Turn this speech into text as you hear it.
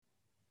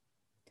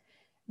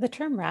The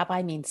term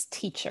rabbi means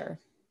teacher,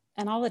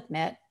 and I'll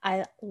admit,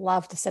 I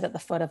love to sit at the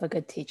foot of a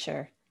good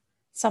teacher,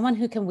 someone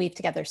who can weave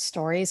together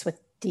stories with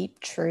deep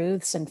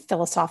truths and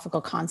philosophical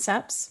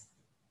concepts.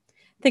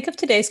 Think of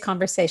today's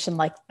conversation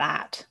like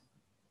that,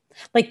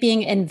 like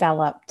being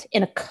enveloped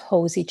in a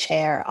cozy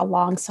chair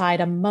alongside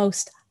a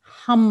most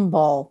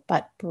humble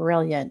but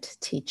brilliant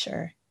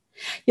teacher.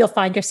 You'll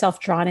find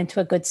yourself drawn into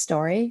a good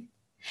story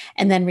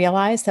and then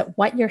realize that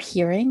what you're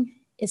hearing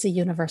is a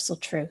universal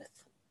truth.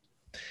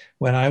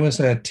 When I was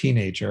a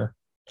teenager,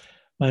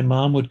 my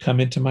mom would come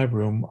into my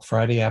room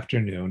Friday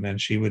afternoon and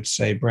she would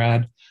say,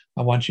 "Brad,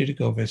 I want you to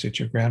go visit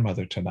your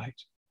grandmother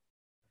tonight."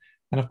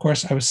 And of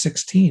course, I was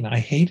 16. I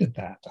hated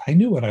that. I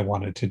knew what I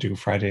wanted to do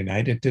Friday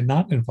night. It did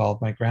not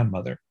involve my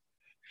grandmother.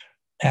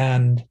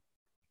 And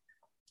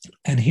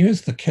and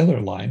here's the killer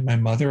line. My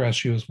mother, as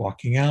she was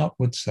walking out,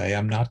 would say,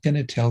 "I'm not going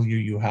to tell you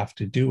you have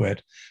to do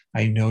it.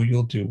 I know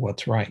you'll do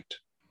what's right."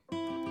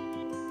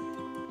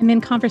 I'm in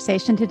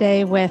conversation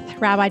today with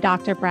Rabbi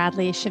Dr.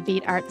 Bradley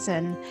Shavit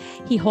Artson.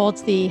 He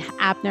holds the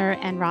Abner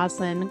and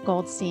Rosalind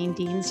Goldstein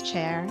Dean's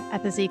Chair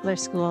at the Ziegler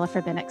School of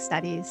Rabbinic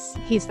Studies.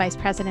 He's vice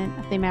president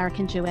of the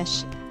American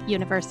Jewish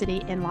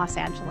University in Los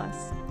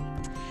Angeles.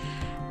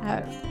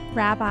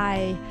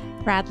 Rabbi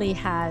Bradley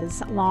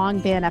has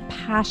long been a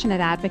passionate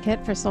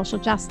advocate for social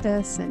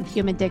justice and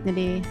human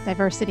dignity,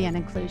 diversity, and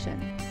inclusion.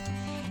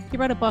 He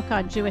wrote a book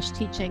on Jewish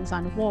teachings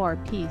on war,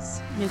 peace,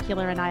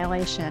 nuclear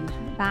annihilation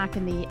back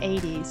in the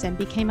 80s and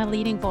became a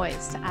leading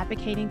voice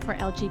advocating for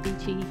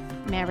LGBT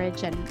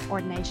marriage and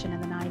ordination in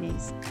the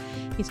 90s.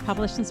 He's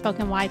published and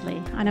spoken widely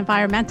on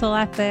environmental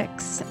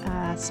ethics,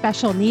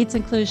 special needs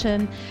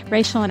inclusion,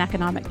 racial and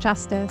economic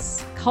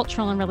justice,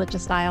 cultural and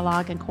religious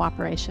dialogue and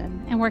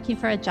cooperation, and working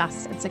for a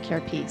just and secure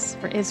peace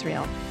for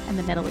Israel and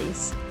the Middle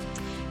East.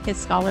 His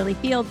scholarly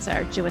fields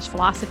are Jewish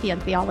philosophy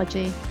and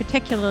theology,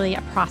 particularly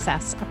a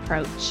process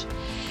approach.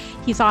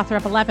 He's author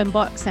of 11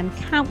 books and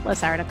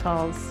countless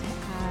articles,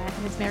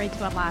 and is married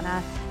to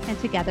Alana, and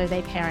together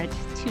they parent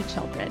 2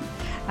 children,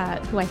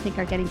 who I think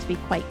are getting to be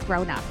quite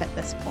grown up at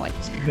this point.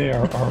 They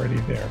are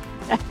already there.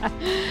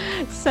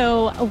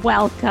 So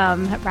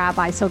welcome,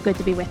 Rabbi. So good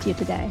to be with you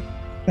today.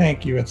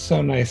 Thank you. It's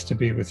so nice to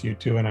be with you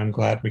too, and I'm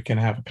glad we can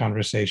have a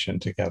conversation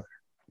together.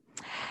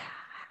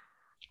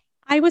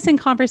 I was in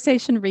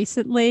conversation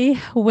recently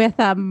with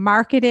a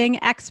marketing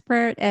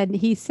expert, and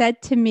he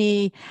said to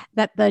me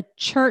that the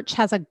church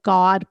has a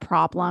God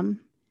problem.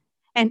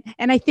 And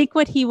I think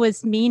what he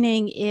was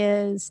meaning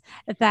is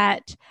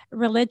that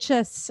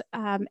religious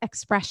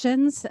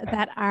expressions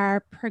that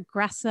are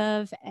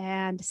progressive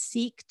and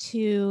seek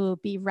to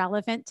be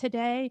relevant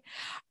today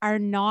are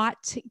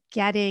not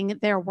getting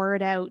their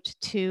word out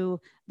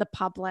to the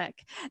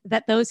public,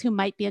 that those who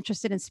might be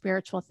interested in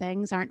spiritual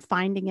things aren't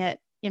finding it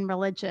in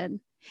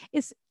religion.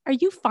 Are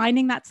you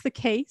finding that's the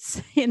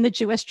case in the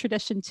Jewish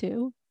tradition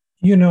too?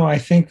 I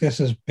think this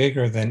is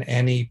bigger than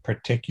any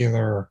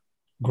particular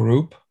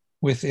group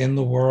within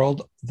the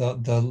world.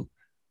 The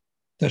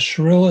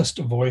shrillest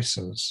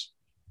voices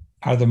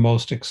are the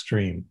most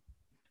extreme.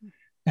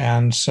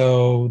 And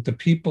so the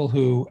people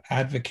who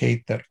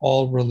advocate that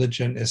all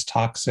religion is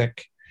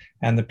toxic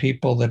and the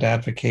people that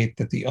advocate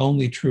that the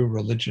only true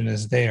religion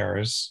is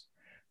theirs,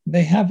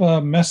 they have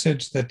a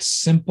message that's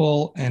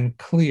simple and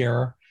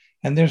clear.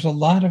 And there's a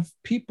lot of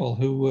people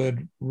who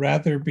would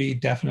rather be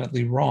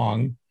definitely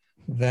wrong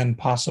than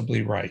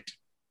possibly right.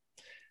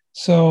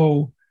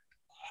 So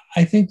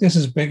I think this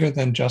is bigger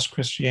than just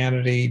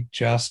Christianity,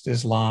 just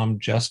Islam,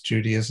 just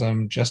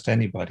Judaism, just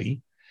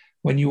anybody.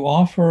 When you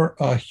offer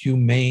a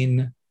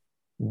humane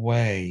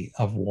way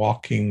of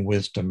walking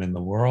wisdom in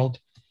the world,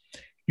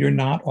 you're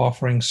not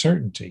offering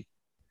certainty.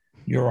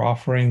 You're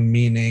offering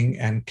meaning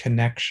and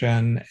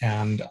connection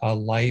and a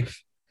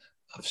life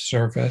of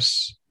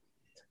service.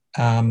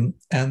 And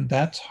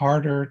that's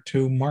harder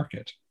to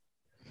market.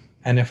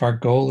 And if our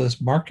goal is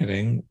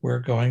marketing, we're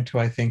going to,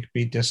 I think,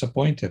 be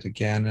disappointed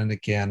again and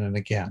again and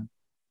again.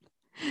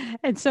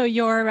 And so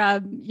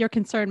your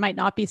concern might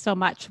not be so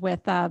much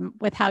with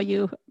how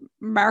you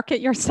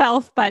market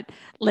yourself, but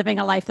living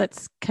a life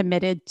that's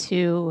committed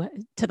to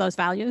those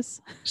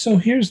values. So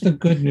here's the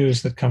good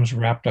news that comes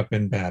wrapped up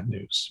in bad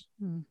news.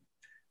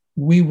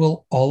 We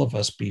will, all of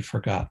us, be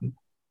forgotten.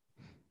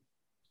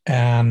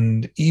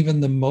 And even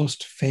the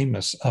most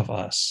famous of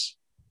us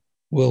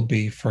will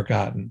be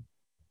forgotten.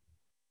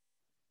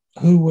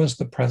 Who was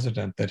the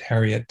president that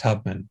Harriet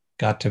Tubman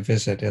got to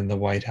visit in the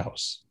White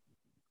House?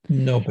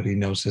 Nobody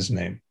knows his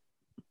name.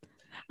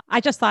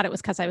 I just thought it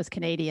was because I was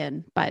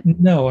Canadian, but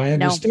no, I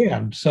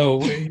understand. No. So,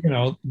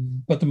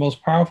 but the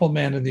most powerful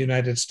man in the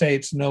United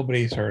States,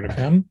 nobody's heard of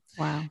him.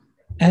 Wow.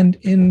 And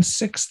in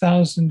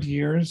 6,000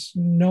 years,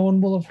 no one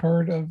will have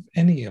heard of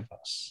any of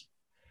us.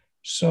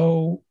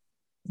 So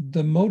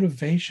the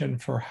motivation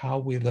for how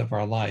we live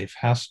our life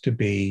has to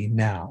be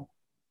now.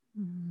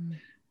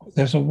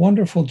 There's a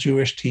wonderful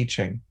Jewish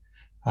teaching.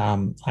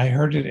 I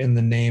heard it in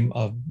the name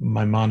of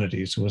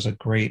Maimonides, who was a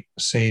great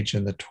sage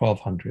in the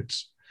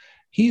 1200s.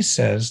 He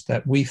says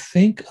that we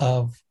think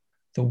of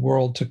the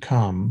world to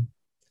come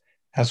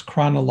as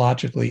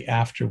chronologically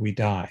after we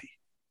die.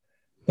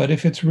 But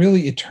if it's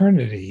really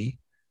eternity,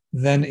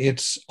 then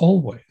it's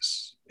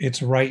always.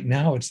 It's right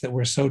now. It's that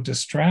we're so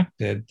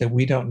distracted that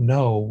we don't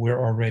know we're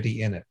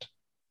already in it.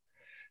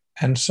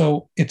 And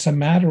so it's a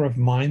matter of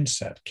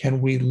mindset. Can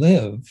we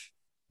live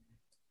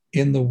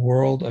in the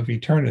world of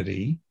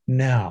eternity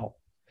now?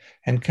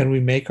 And can we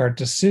make our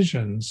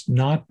decisions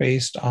not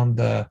based on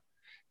the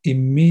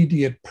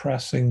immediate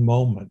pressing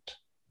moment,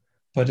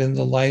 but in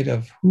the light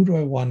of who do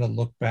I want to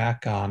look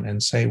back on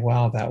and say,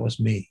 wow, that was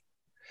me?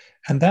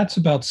 And that's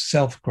about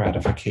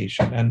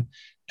self-gratification.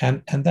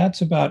 And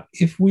that's about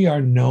if we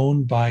are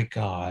known by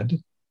God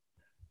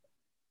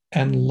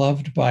and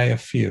loved by a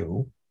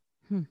few,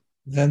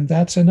 then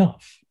that's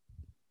enough.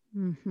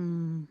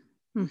 Mm-hmm.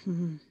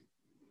 Mm-hmm.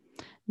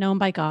 Known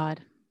by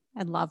God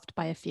and loved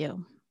by a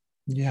few.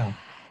 Yeah.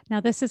 Now,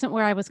 this isn't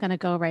where I was going to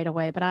go right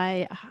away, but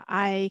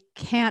I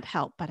can't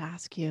help but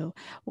ask you,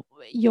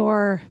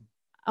 you're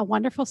a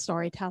wonderful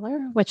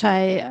storyteller, which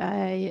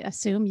I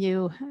assume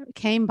you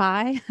came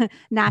by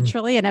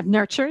naturally and have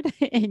nurtured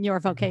in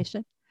your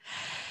vocation.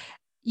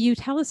 You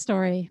tell a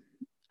story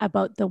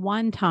about the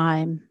one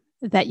time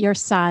that your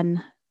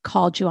son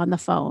called you on the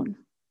phone.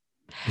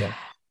 Yeah.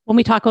 When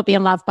we talk about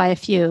being loved by a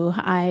few,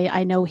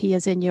 I know he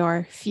is in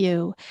your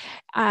few.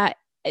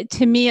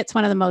 To me, it's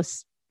one of the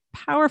most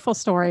powerful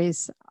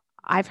stories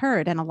I've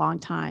heard in a long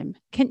time.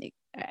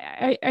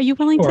 Are you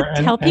willing to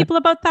tell people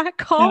about that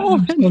call?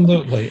 Yeah,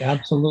 absolutely,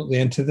 absolutely.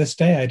 And to this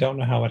day, I don't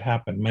know how it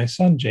happened. My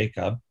son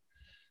Jacob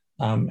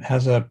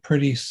has a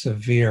pretty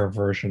severe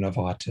version of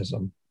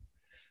autism.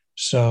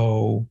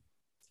 So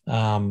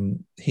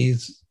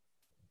he's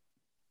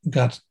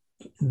got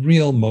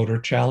real motor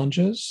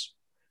challenges,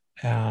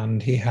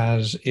 and he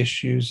has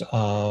issues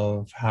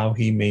of how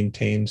he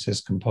maintains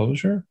his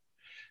composure,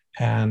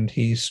 and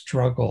he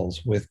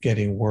struggles with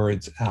getting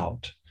words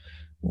out.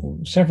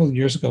 Several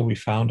years ago, we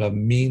found a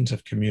means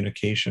of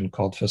communication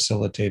called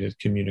facilitated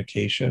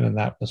communication, and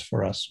that was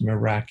for us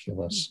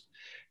miraculous.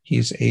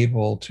 He's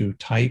able to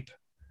type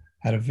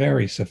at a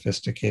very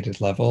sophisticated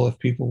level. If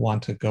people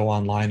want to go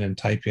online and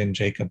type in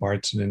Jacob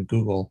Artson in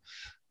Google,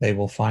 they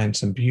will find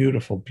some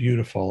beautiful,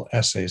 beautiful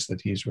essays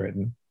that he's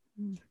written.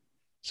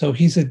 So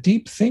he's a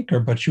deep thinker,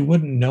 but you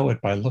wouldn't know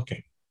it by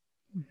looking.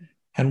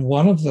 And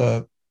one of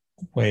the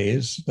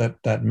ways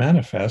that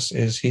manifests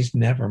is he's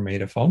never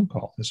made a phone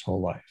call his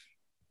whole life.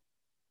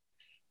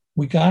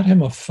 We got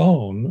him a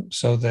phone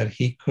so that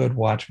he could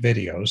watch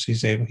videos.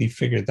 He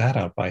figured that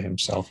out by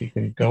himself. He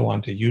can go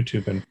onto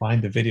YouTube and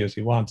find the videos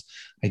he wants.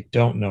 I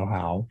don't know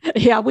how.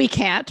 Yeah, we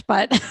can't,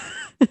 but.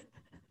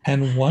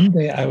 And one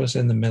day I was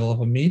in the middle of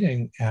a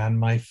meeting and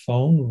my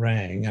phone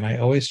rang, and I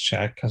always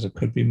check because it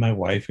could be my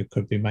wife, it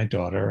could be my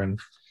daughter, and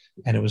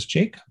it was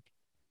Jacob.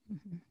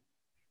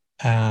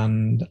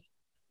 And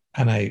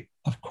I,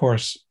 of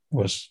course,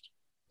 was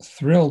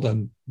thrilled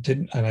and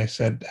I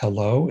said,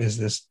 hello, is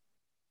this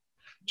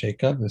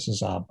Jacob? This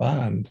is Abba.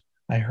 And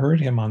I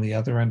heard him on the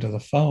other end of the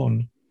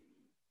phone.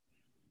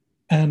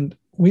 And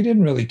we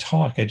didn't really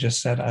talk. I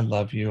just said, I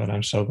love you, and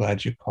I'm so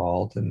glad you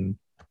called. And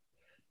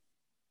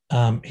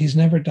he's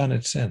never done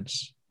it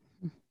since.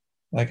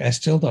 Like, I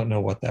still don't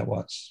know what that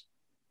was.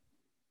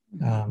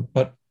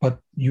 But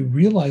you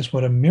realize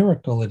what a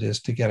miracle it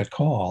is to get a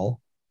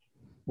call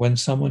when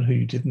someone who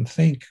you didn't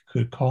think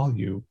could call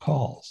you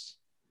calls.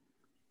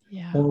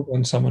 Yeah. Or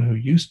when someone who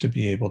used to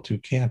be able to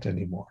can't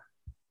anymore.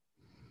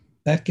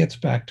 That gets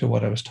back to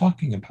what I was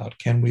talking about.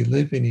 Can we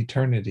live in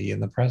eternity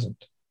in the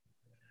present?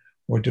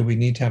 Or do we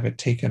need to have it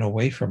taken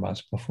away from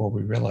us before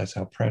we realize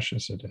how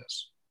precious it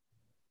is?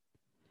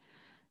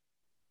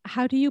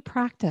 How do you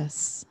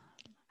practice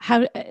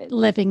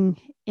living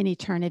in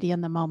eternity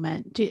in the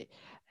moment?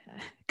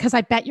 Because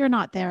I bet you're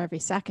not there every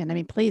second. I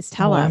mean, please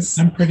tell us.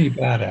 I'm pretty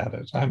bad at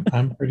it.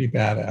 I'm pretty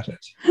bad at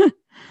it.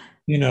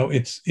 You know,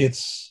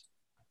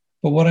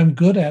 but what I'm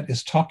good at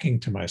is talking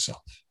to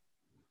myself.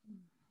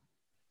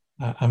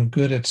 I'm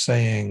good at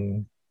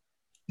saying,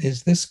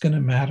 is this going to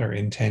matter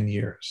in 10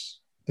 years?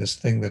 This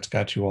thing that's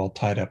got you all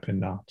tied up in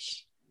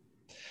knots.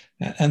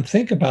 And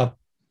think about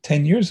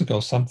 10 years ago,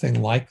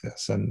 something like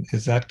this. And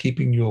is that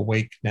keeping you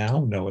awake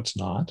now? No, it's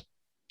not.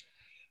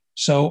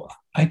 So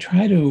I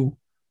try to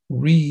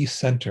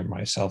recenter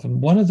myself.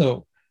 And one of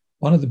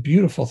the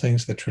beautiful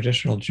things that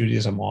traditional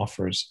Judaism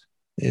offers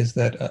is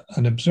that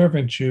an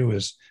observant Jew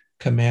is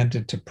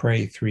commanded to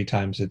pray 3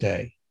 times a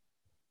day.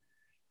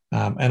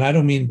 And I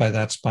don't mean by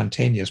that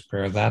spontaneous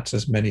prayer. That's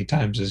as many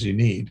times as you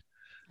need.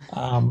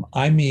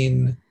 I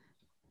mean,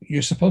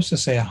 you're supposed to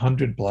say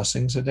 100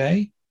 blessings a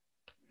day.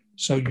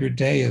 So your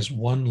day is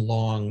one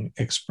long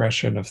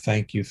expression of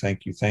thank you,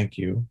 thank you, thank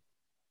you.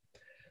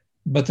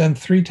 But then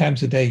 3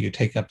 times a day, you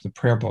take up the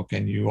prayer book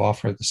and you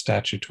offer the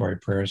statutory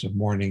prayers of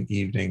morning,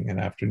 evening, and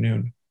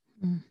afternoon.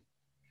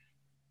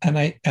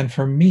 And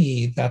for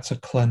me, that's a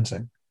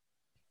cleansing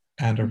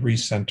and a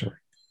recentering.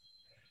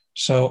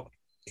 So,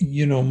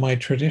 you know, my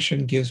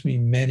tradition gives me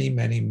many,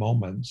 many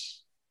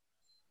moments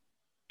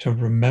to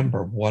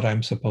remember what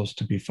I'm supposed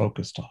to be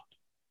focused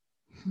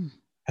on.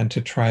 and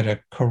to try to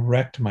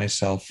correct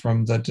myself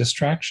from the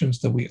distractions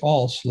that we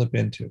all slip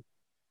into.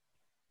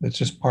 It's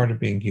just part of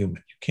being human.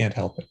 You can't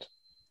help it.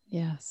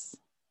 Yes.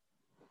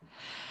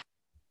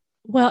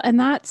 Well, and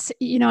that's,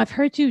 I've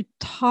heard you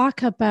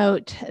talk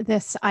about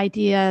this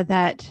idea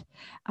that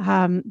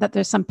that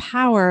there's some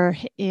power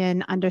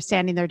in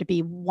understanding there to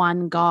be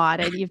one God,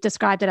 and you've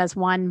described it as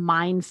one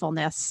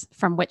mindfulness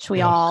from which we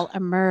Yes. all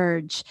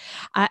emerge,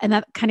 and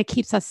that kind of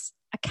keeps us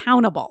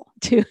accountable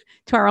to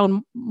our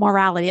own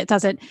morality.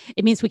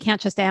 It means we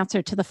can't just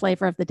answer to the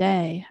flavor of the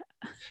day.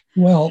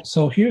 Well,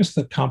 so here's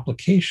the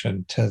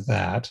complication to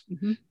that.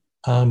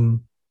 Mm-hmm.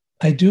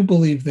 I do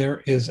believe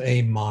there is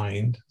a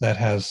mind that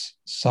has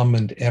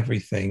summoned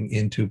everything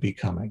into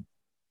becoming,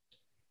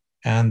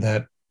 and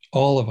that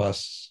all of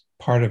us,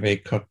 part of a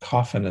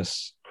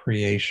cacophonous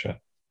creation,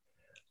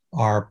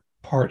 are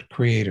part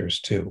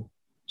creators too,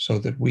 so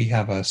that we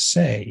have a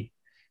say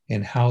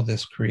in how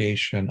this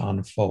creation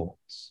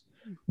unfolds,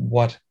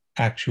 what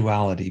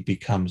actuality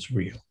becomes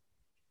real,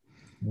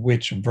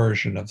 which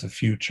version of the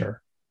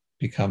future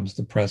becomes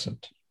the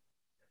present.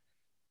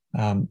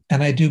 And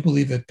I do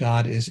believe that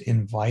God is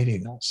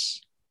inviting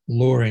us,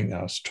 luring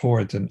us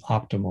towards an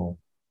optimal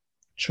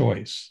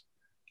choice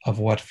of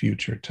what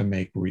future to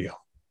make real.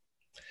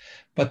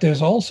 But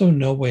there's also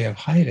no way of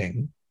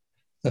hiding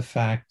the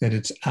fact that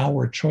it's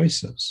our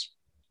choices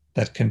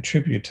that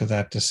contribute to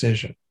that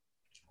decision.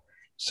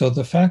 So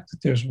the fact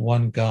that there's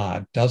one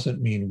God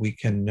doesn't mean we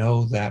can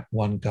know that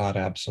one God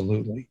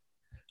absolutely.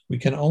 We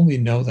can only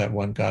know that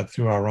one God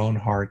through our own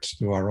hearts,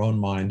 through our own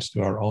minds,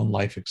 through our own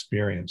life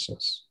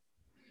experiences.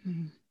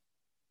 Mm-hmm.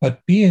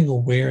 But being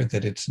aware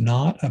that it's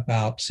not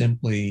about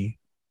simply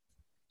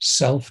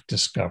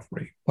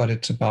self-discovery, but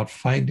it's about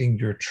finding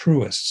your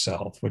truest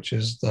self, which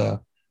is the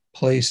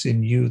place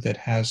in you that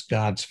has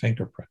God's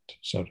fingerprint,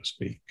 so to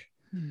speak.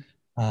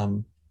 Mm-hmm.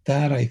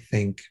 That, I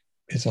think,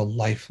 is a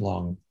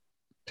lifelong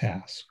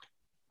task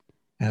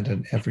and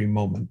an every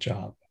moment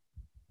job.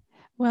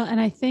 Well, and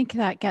I think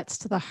that gets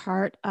to the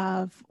heart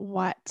of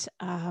what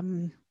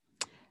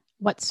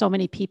so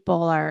many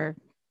people are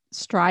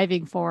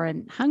striving for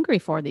and hungry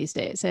for these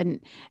days. And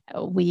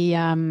we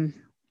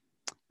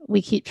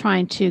keep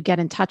trying to get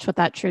in touch with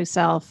that true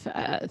self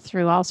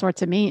through all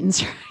sorts of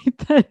means,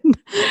 right?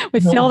 We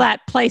fill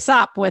that place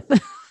up with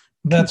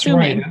that's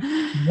consuming.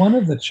 Right. One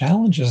of the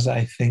challenges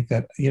I think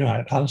that,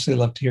 I'd honestly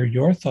love to hear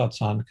your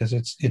thoughts on, because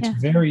it's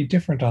very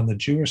different on the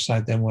Jewish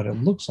side than what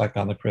it looks like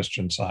on the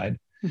Christian side,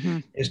 mm-hmm.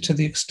 is to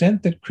the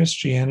extent that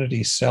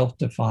Christianity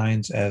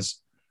self-defines as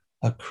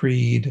a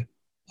creed,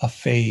 a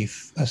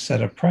faith, a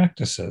set of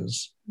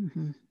practices,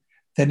 mm-hmm.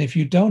 then if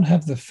you don't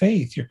have the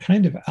faith, you're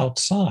kind of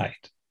outside.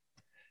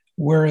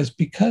 Whereas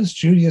because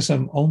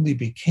Judaism only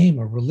became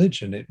a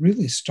religion, it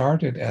really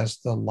started as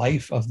the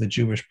life of the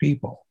Jewish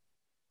people.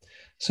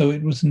 So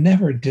it was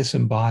never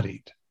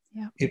disembodied.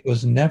 Yeah. It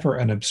was never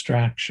an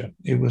abstraction.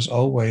 It was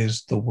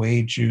always the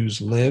way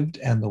Jews lived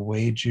and the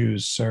way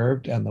Jews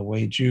served and the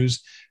way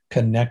Jews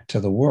connect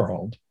to the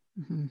world.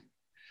 Mm-hmm.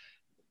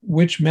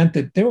 Which meant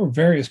that there were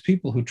various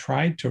people who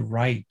tried to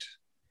write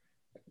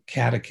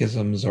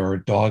catechisms or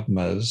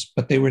dogmas,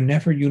 but they were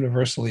never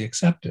universally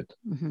accepted.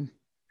 Mm-hmm.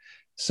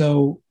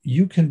 So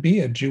you can be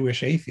a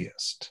Jewish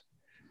atheist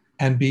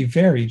and be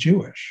very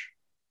Jewish.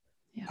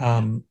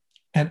 Yeah.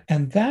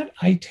 And that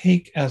I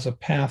take as a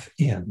path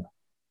in,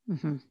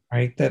 mm-hmm.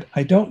 right? That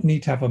I don't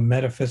need to have a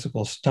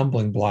metaphysical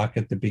stumbling block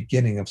at the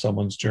beginning of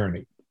someone's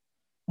journey.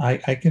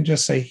 I can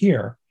just say,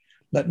 here,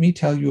 let me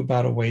tell you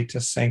about a way to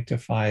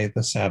sanctify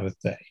the Sabbath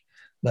day.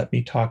 Let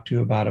me talk to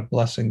you about a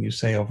blessing you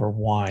say over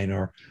wine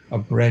or a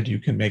bread you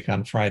can make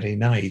on Friday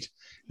night.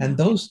 And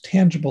those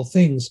tangible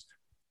things,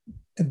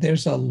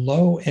 there's a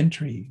low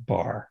entry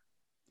bar,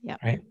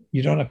 right?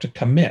 You don't have to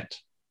commit.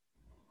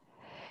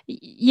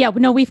 Yeah,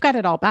 no, we've got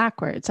it all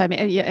backwards. I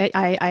mean,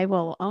 I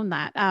will own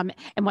that. And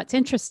what's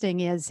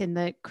interesting is in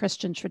the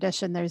Christian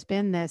tradition, there's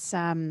been this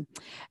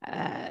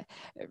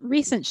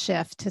recent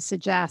shift to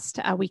suggest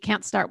we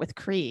can't start with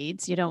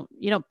creeds. You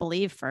don't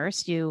believe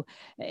first. You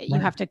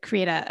right. have to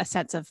create a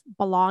sense of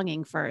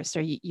belonging first,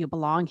 or you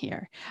belong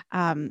here.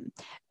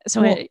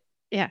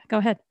 Yeah, go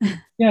ahead.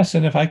 Yes,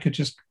 and if I could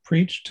just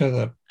preach to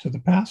the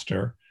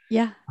pastor,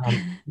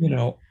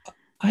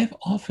 I've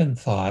often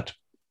thought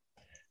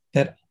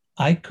that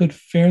I could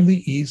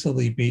fairly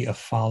easily be a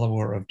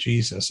follower of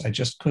Jesus. I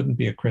just couldn't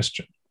be a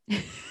Christian.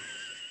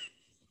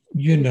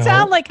 You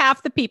sound like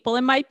half the people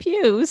in my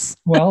pews.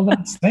 Well,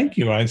 thank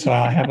you. So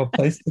I have a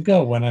place to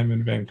go when I'm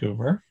in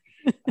Vancouver.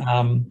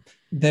 And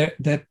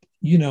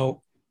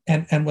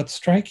what's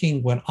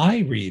striking when I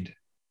read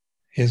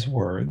his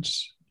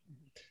words,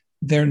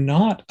 they're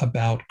not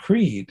about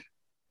creed.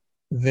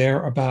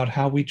 They're about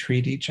how we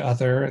treat each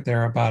other.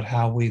 They're about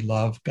how we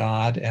love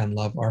God and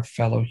love our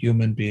fellow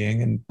human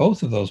being. And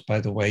both of those, by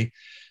the way,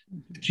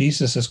 mm-hmm.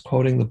 Jesus is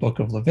quoting the book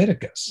of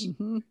Leviticus,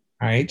 mm-hmm.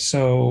 right?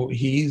 So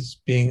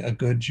he's being a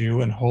good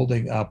Jew and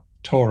holding up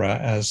Torah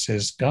as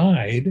his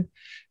guide,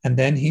 and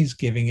then he's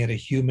giving it a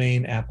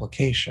humane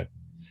application.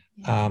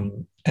 Yeah.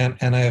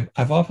 And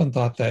I've often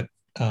thought that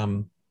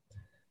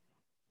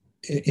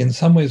in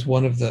some ways,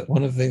 one of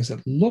the things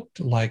that looked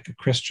like a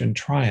Christian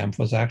triumph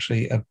was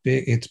actually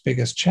its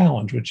biggest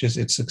challenge, which is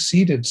it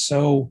succeeded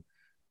so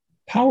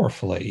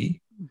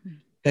powerfully Mm-hmm.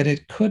 that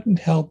it couldn't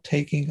help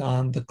taking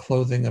on the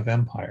clothing of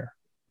empire.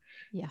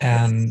 Yes.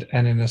 And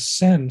in a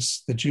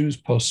sense, the Jews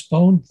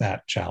postponed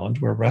that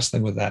challenge. We're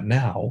wrestling with that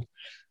now.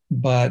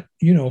 But,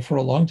 for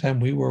a long time,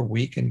 we were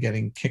weak and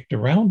getting kicked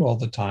around all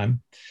the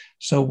time.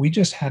 So we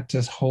just had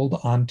to hold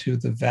on to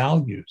the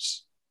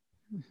values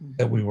Mm-hmm.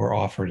 that we were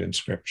offered in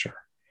Scripture.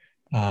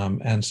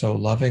 And so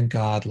loving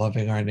God,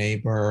 loving our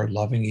neighbor,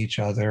 loving each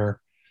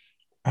other.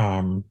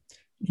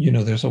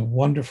 There's a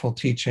wonderful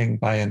teaching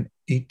by an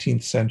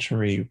 18th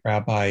century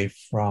rabbi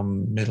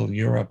from Middle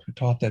Europe who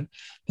taught that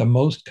the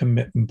most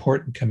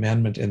important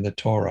commandment in the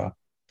Torah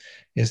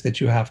is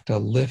that you have to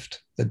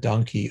lift the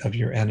donkey of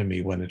your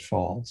enemy when it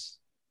falls.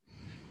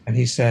 And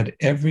he said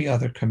every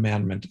other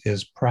commandment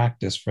is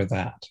practice for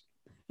that.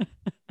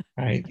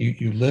 Right?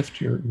 You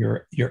lift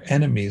your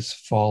enemy's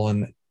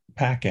fallen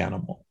pack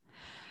animal.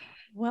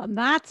 Well,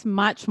 that's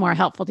much more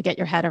helpful to get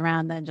your head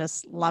around than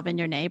just loving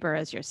your neighbor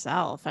as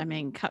yourself. I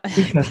mean,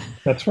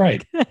 that's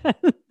right.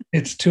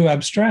 It's too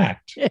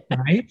abstract,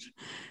 right?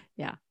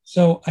 Yeah.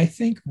 So I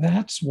think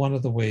that's one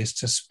of the ways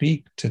to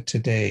speak to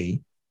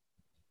today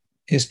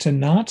is to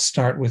not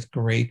start with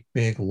great,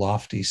 big,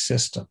 lofty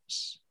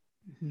systems.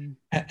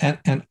 Mm-hmm.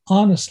 And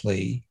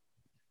honestly,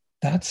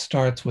 that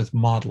starts with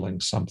modeling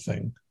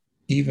something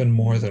even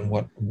more than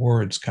what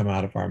words come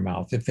out of our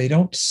mouth. If they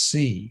don't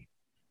see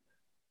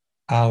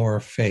our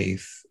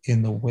faith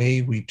in the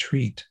way we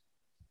treat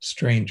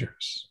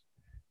strangers,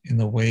 in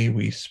the way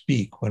we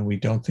speak when we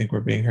don't think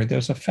we're being heard.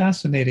 There's a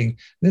fascinating,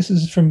 this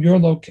is from your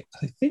location,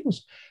 I think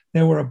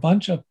there were a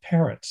bunch of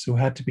parrots who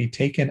had to be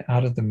taken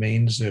out of the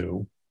main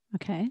zoo.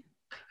 Okay.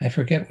 I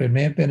forget, it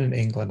may have been in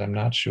England, I'm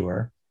not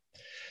sure.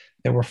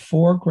 There were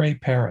 4 gray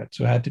parrots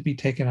who had to be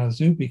taken out of the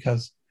zoo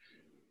because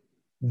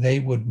they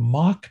would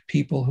mock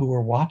people who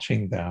were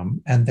watching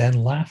them and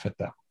then laugh at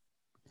them.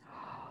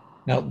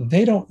 Now,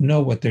 they don't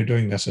know what they're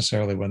doing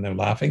necessarily when they're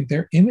laughing.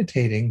 They're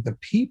imitating the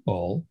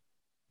people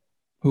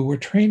who were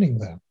training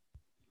them,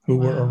 who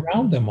were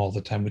around them all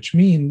the time, which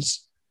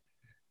means,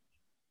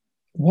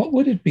 what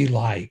would it be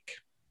like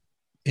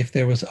if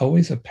there was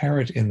always a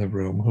parrot in the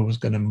room who was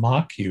going to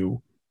mock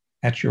you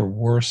at your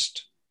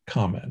worst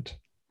comment?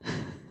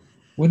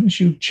 Wouldn't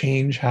you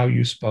change how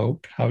you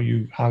spoke, how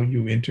you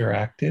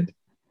interacted?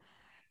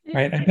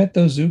 Right? I bet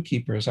those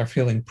zookeepers are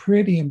feeling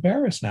pretty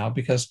embarrassed now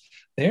because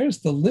there's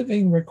the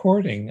living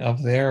recording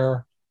of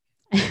their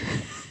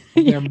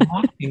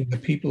mocking the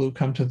people who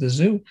come to the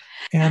zoo.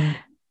 And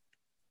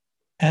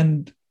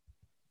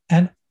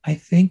I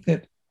think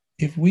that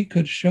if we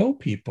could show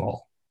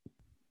people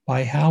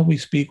by how we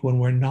speak when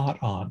we're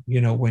not on,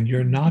 when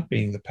you're not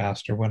being the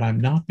pastor, when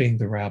I'm not being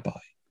the rabbi,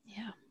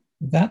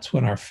 that's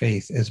when our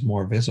faith is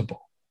more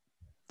visible.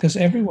 Because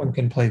everyone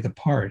can play the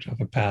part of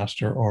a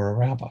pastor or a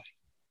rabbi.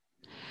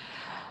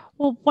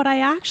 Well, what I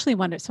actually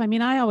wonder, so I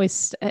mean,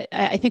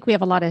 I think we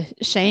have a lot of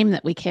shame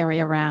that we carry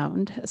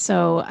around.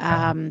 So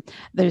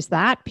there's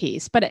that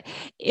piece. But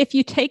if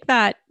you take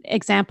that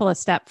example a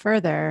step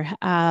further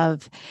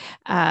of,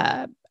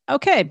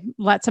 okay,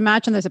 let's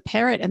imagine there's a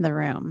parrot in the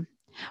room.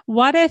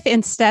 What if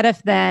instead of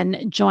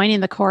then joining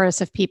the chorus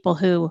of people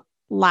who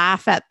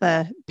laugh at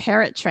the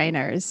parrot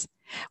trainers,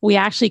 we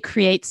actually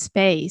create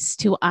space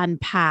to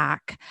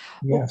unpack.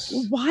 Yes.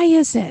 Why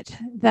is it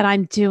that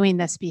I'm doing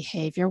this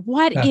behavior?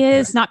 What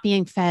is not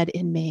being fed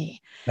in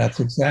me? That's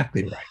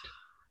exactly right.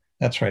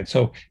 That's right.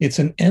 So it's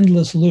an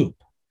endless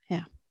loop.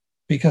 Yeah.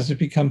 Because it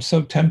becomes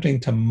so tempting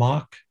to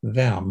mock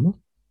them,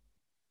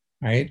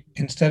 right?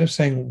 Instead of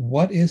saying,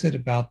 what is it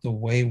about the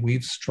way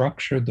we've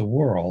structured the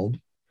world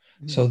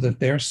so that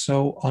they're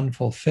so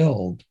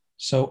unfulfilled,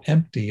 so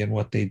empty in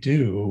what they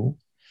do,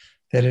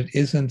 that it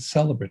isn't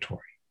celebratory?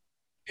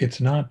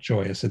 It's not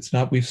joyous. It's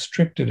not, we've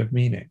stripped it of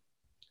meaning.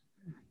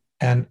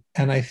 And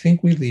I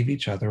think we leave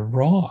each other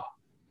raw.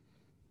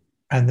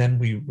 And then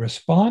we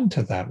respond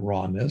to that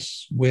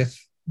rawness with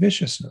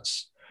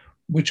viciousness,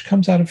 which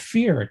comes out of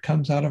fear. It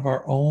comes out of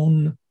our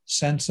own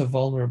sense of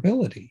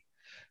vulnerability.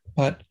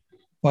 But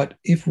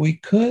if we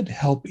could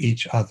help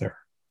each other,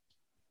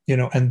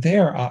 and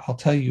there, I'll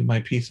tell you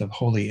my piece of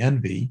holy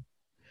envy.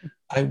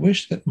 I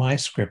wish that my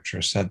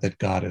scripture said that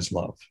God is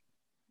love.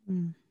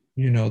 Mm.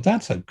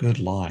 That's a good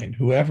line.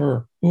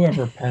 Whoever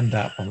penned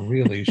that one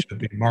really should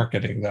be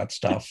marketing that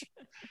stuff.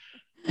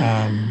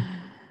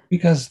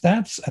 Because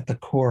that's at the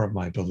core of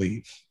my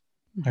belief.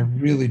 I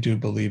really do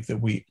believe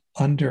that we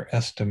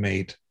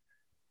underestimate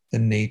the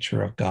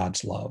nature of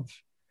God's love,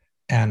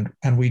 and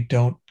we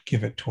don't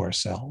give it to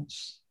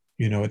ourselves.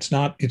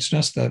 It's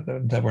just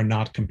that we're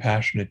not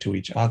compassionate to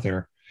each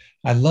other.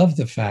 I love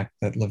the fact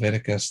that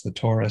Leviticus, the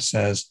Torah,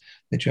 says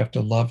that you have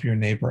to love your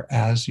neighbor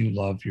as you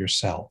love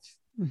yourself.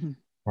 Mm-hmm.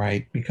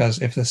 Right?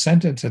 Because if the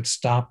sentence had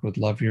stopped with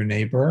love your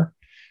neighbor,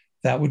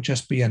 that would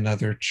just be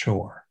another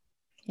chore.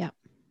 Yeah.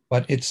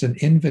 But it's an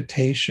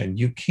invitation.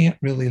 You can't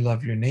really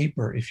love your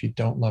neighbor if you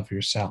don't love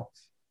yourself.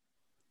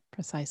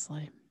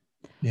 Precisely.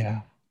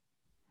 Yeah.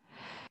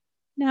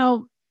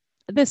 Now,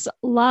 this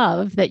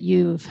love that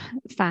you've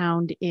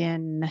found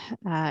in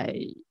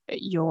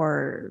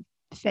your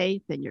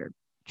faith and your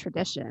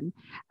tradition,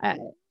 uh,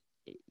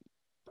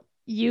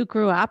 you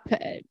grew up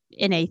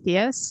an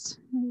atheist.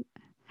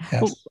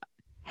 Yes.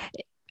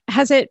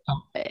 Has it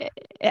Um,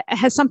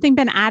 has something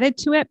been added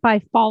to it by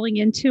falling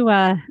into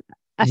a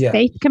yeah.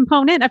 faith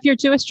component of your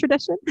Jewish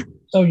tradition?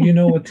 So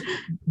what's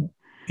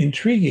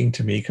intriguing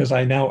to me, because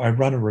I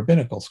run a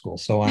rabbinical school,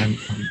 so I'm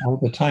all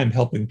the time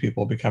helping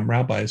people become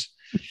rabbis,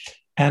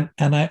 and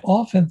I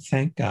often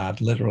thank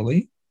God,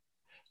 literally,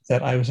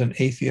 that I was an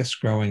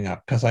atheist growing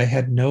up because I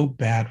had no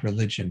bad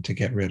religion to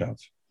get rid of.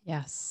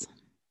 Yes.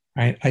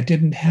 Right? I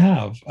didn't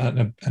have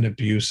an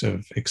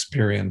abusive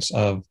experience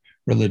of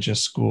religious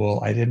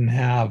school. I didn't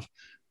have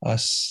a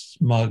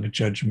smug,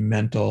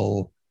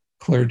 judgmental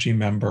clergy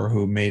member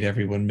who made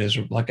everyone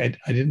miserable. Like I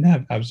didn't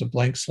have, I was a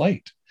blank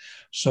slate.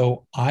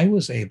 So I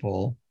was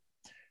able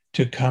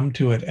to come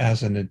to it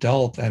as an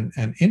adult.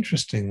 And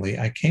interestingly,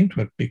 I came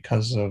to it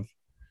because of,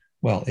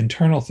 well,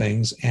 internal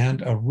things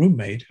and a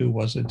roommate who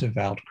was a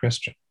devout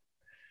Christian.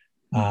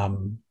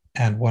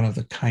 And one of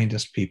the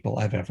kindest people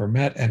I've ever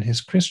met. And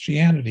his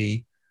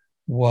Christianity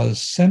was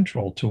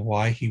central to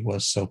why he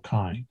was so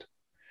kind.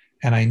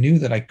 And I knew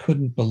that I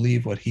couldn't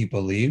believe what he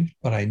believed,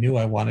 but I knew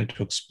I wanted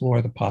to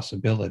explore the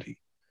possibility.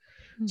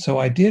 Mm-hmm. So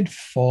I did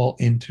fall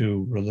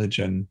into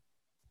religion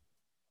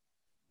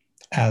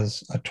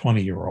as a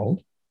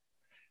 20-year-old,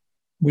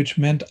 which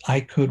meant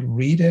I could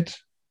read it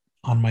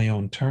on my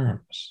own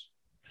terms.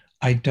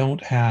 I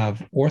don't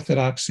have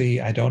orthodoxy.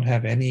 I don't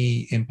have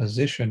any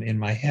imposition in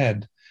my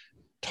head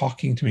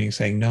talking to me and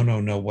saying,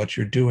 no, what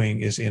you're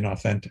doing is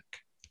inauthentic.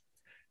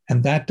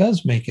 And that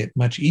does make it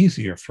much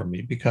easier for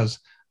me because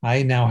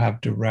I now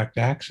have direct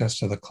access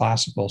to the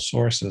classical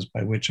sources,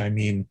 by which I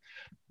mean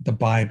the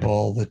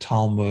Bible, the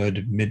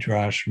Talmud,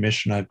 Midrash,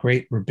 Mishnah,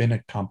 great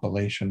rabbinic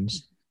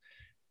compilations.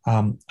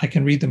 I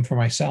can read them for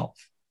myself.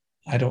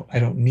 I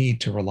don't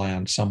need to rely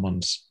on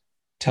someone's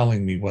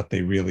telling me what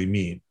they really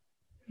mean.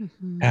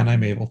 Mm-hmm. And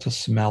I'm able to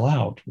smell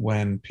out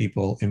when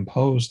people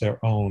impose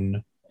their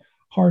own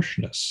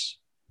harshness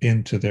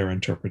into their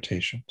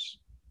interpretations.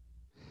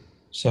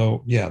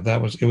 So yeah,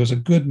 it was a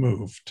good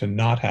move to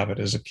not have it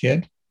as a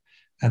kid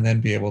and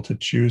then be able to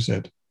choose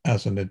it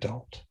as an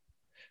adult.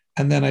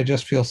 And then I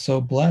just feel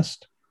so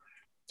blessed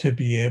to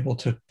be able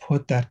to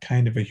put that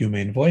kind of a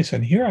humane voice.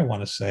 And here I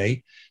want to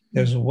say,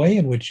 there's a way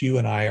in which you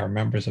and I are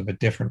members of a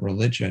different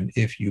religion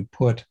if you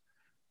put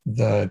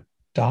the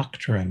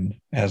doctrine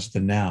as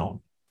the noun.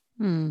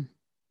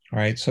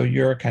 Right? So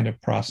you're a kind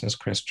of process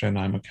Christian,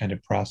 I'm a kind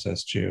of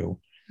process Jew.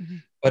 Mm-hmm.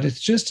 But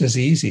it's just as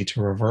easy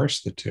to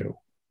reverse the two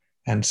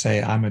and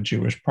say, I'm a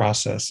Jewish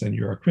process and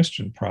you're a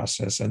Christian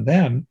process. And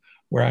then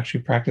we're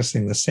actually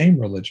practicing the same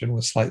religion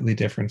with slightly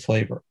different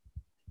flavor.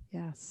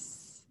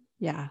 Yes.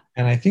 Yeah.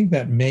 And I think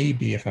that may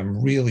be, if I'm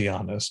really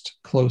honest,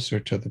 closer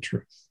to the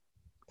truth.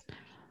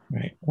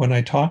 Right? When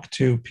I talk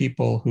to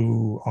people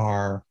who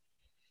are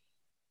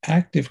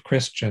active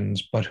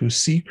Christians, but who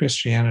see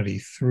Christianity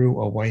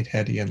through a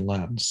Whiteheadian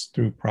lens,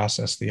 through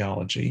process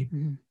theology,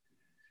 mm-hmm.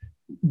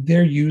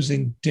 they're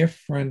using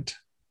different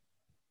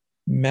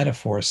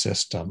metaphor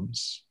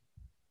systems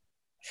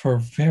for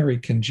very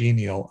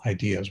congenial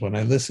ideas. When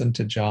I listen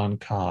to John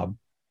Cobb,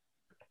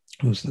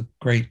 who's the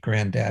great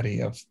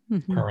granddaddy of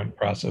mm-hmm. current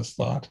process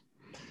thought,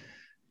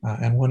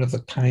 and one of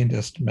the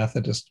kindest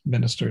Methodist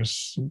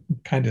ministers,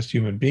 kindest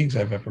human beings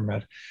I've ever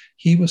met,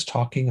 he was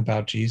talking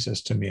about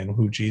Jesus to me and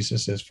who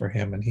Jesus is for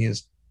him. And he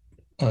is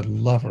a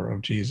lover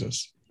of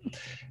Jesus.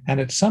 And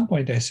at some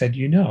point I said,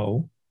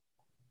 your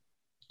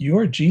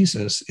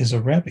Jesus is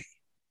a Rebbe.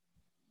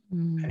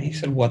 Mm. And he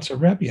said, what's a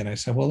Rebbe? And I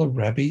said, well, a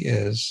Rebbe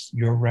is,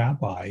 your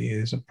rabbi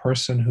is a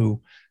person who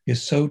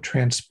is so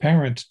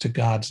transparent to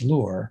God's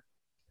lure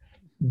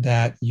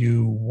that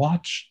you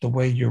watch the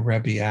way your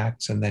Rebbe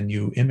acts and then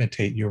you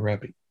imitate your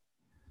Rebbe.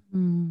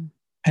 Mm.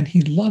 And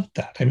he loved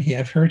that. I mean,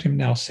 I've heard him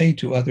now say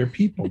to other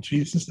people,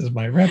 Jesus is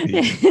my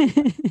Rebbe.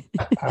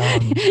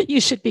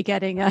 You should be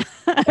getting a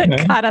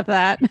cut of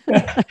that.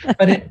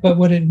 But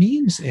what it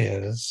means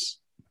is,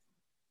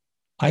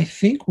 I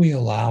think we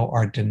allow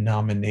our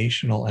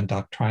denominational and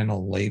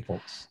doctrinal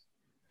labels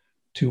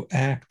to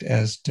act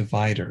as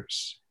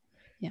dividers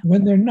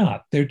when they're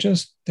not.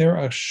 They're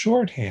a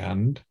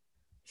shorthand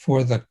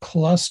for the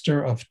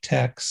cluster of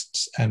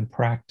texts and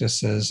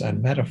practices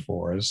and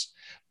metaphors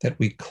that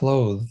we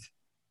clothe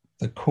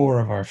the core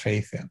of our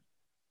faith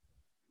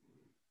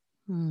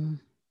in.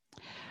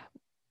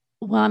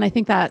 Well, and I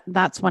think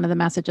that's one of the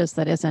messages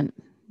that isn't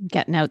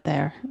getting out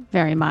there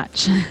very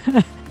much.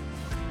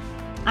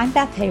 I'm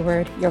Beth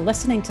Hayward. You're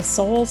listening to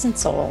Souls and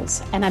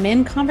Souls, and I'm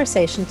in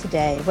conversation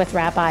today with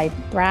Rabbi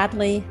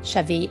Bradley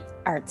Shavit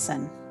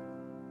Artson.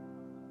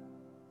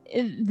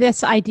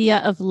 This idea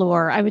of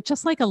lore, I would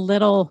just like a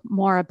little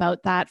more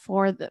about that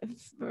for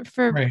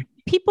right.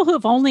 People who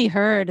have only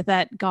heard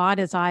that God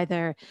is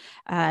either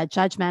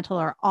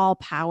judgmental or all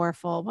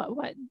powerful.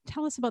 What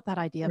tell us about that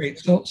idea right.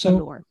 of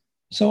lore?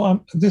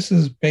 So this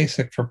is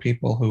basic for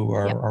people who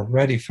are Yep.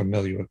 already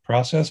familiar with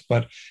process,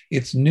 but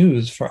it's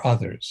news for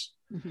others.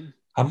 Mm-hmm.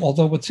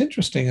 Although what's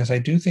interesting is I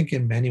do think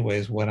in many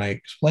ways when I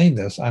explain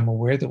this, I'm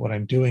aware that what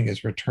I'm doing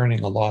is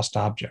returning a lost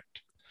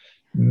object.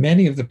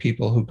 Many of the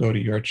people who go to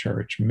your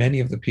church, many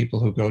of the people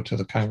who go to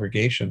the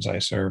congregations I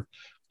serve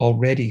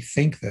already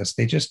think this.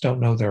 They just don't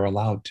know they're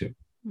allowed to.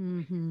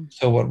 Mm-hmm.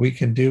 So what we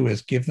can do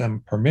is give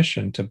them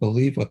permission to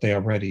believe what they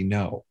already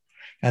know.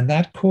 And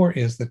that core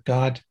is that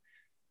God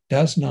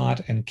does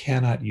not and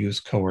cannot use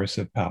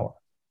coercive power.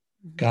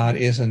 God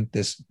isn't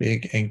this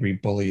big angry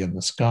bully in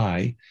the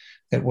sky,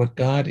 that what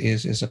God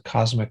is a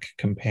cosmic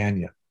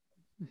companion.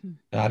 Mm-hmm.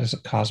 God is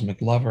a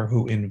cosmic lover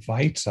who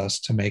invites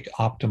us to make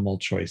optimal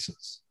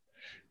choices.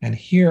 And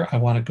here I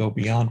want to go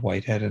beyond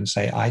Whitehead and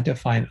say, I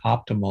define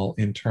optimal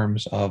in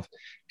terms of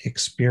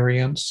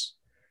experience,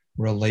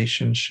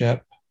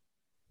 relationship,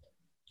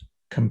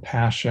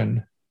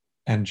 compassion,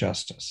 and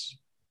justice,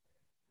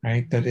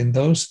 right? That in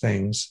those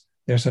things,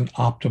 there's an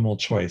optimal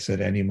choice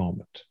at any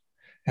moment.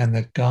 And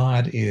that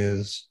God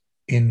is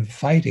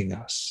inviting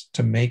us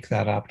to make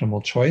that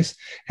optimal choice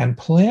and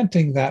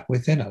planting that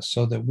within us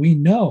so that we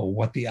know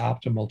what the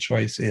optimal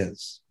choice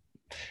is.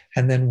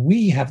 And then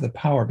we have the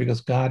power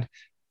because God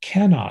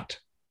cannot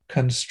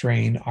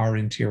constrain our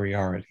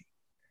interiority.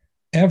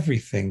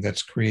 Everything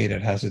that's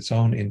created has its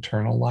own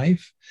internal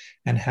life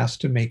and has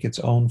to make its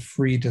own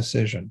free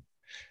decision,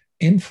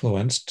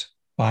 influenced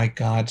by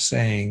God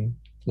saying,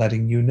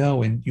 letting you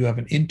know, and you have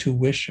an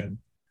intuition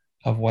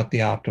of what the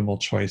optimal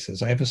choice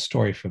is. I have a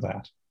story for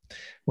that.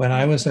 When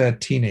I was a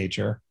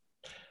teenager,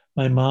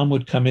 my mom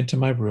would come into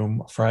my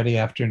room Friday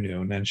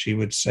afternoon and she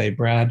would say,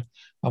 Brad,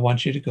 I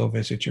want you to go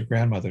visit your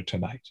grandmother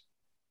tonight.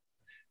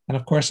 And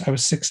of course, I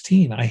was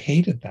 16. I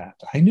hated that.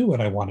 I knew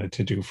what I wanted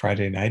to do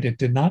Friday night. It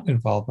did not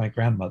involve my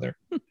grandmother.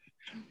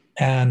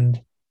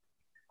 And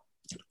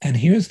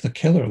here's the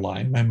killer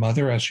line. My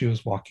mother, as she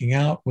was walking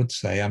out, would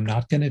say, I'm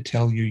not going to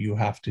tell you you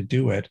have to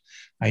do it.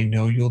 I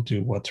know you'll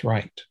do what's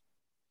right.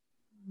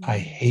 I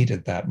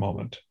hated that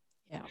moment.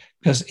 Yeah.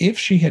 Because if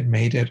she had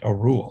made it a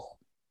rule,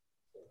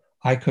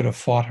 I could have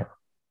fought her.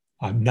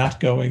 I'm not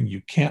going,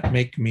 you can't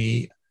make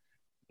me.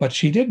 But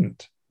she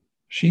didn't.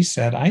 She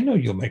said, I know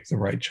you'll make the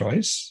right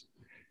choice.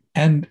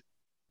 And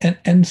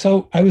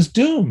so I was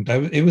doomed.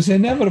 It was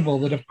inevitable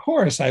that, of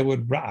course,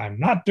 I'm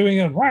not doing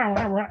it.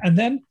 And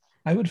then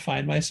I would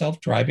find myself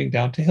driving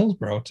down to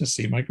Hillsborough to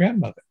see my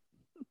grandmother.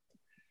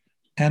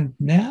 And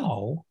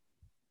now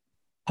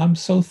I'm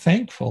so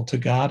thankful to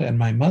God and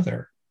my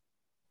mother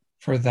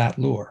for that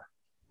lure.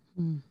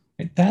 Mm.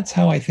 That's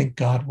how I think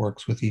God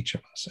works with each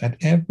of us. At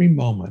every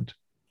moment,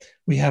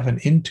 we have an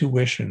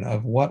intuition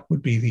of what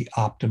would be the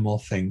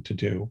optimal thing to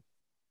do.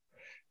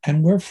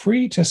 And we're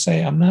free to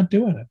say, I'm not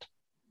doing it.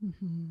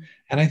 Mm-hmm.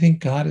 And I think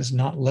God is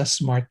not less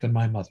smart than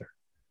my mother,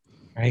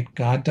 right?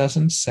 God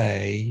doesn't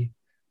say,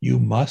 you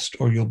must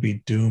or you'll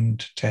be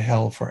doomed to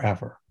hell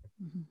forever.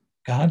 Mm-hmm.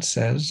 God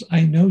says,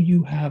 I know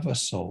you have a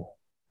soul,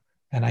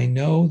 and I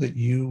know that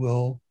you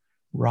will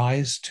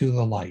rise to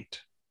the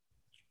light.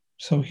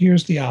 So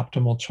here's the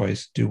optimal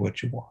choice. Do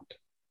what you want.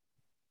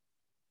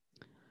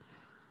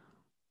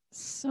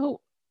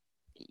 So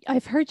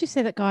I've heard you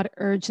say that God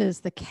urges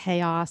the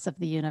chaos of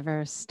the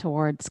universe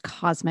towards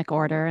cosmic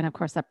order. And of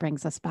course, that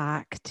brings us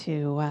back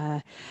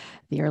to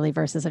the early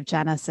verses of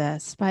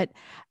Genesis. But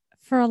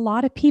for a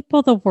lot of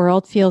people, the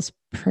world feels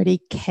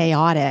pretty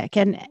chaotic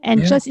and yeah.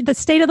 Just the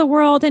state of the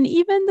world and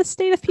even the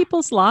state of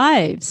people's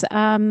lives.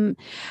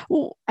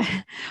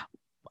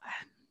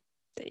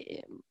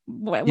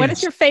 What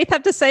does your faith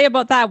have to say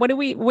about that?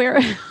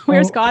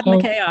 Where's God in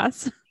the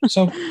chaos?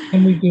 So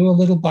can we do a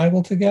little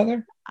Bible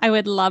together? I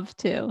would love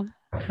to.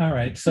 All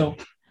right. So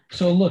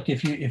look,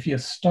 if you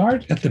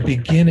start at the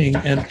beginning,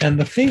 and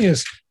the thing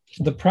is,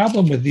 the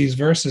problem with these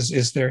verses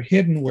is they're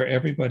hidden where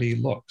everybody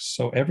looks.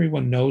 So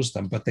everyone knows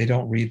them, but they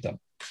don't read them.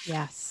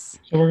 Yes.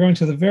 So we're going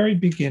to the very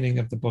beginning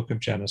of the book of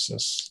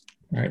Genesis.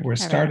 All right. We're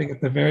starting at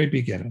the very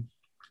beginning.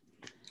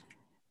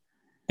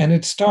 And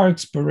it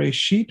starts,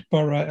 Bereshit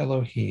bara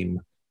Elohim.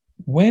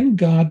 When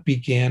God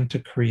began to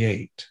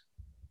create,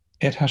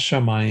 et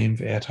hashamayim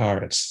ve'et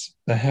haaretz,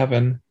 the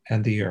heaven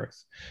and the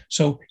earth.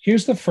 So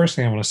here's the first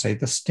thing I want to say.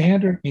 The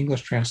standard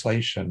English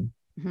translation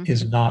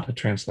is not a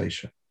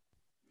translation.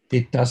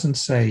 It doesn't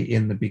say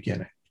in the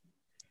beginning.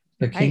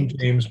 The King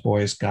James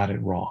boys got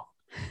it wrong.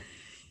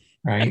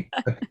 Right?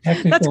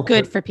 That's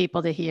good for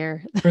people to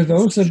hear. For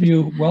those of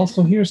you,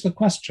 so here's the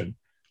question.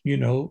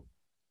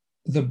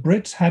 The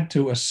Brits had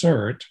to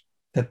assert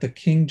that the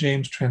King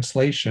James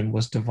translation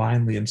was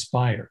divinely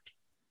inspired.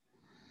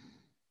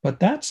 But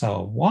that's a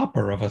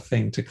whopper of a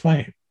thing to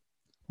claim,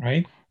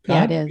 right?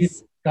 It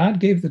is. God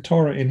gave the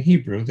Torah in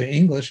Hebrew. The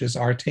English is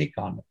our take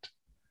on it.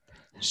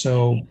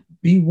 So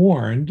be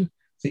warned,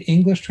 the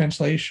English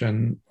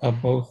translation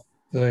of both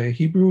the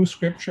Hebrew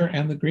scripture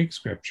and the Greek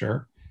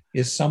scripture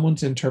is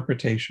someone's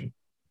interpretation.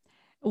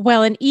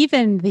 Well, and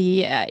even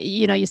the,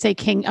 you say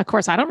King, of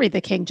course, I don't read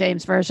the King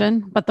James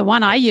Version, but the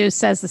one I use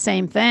says the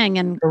same thing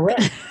and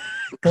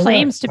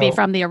claims to be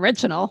from the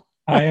original.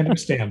 I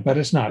understand, but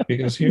it's not,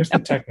 because here's the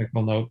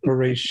technical note.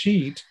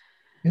 Bereshit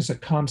is a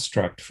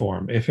construct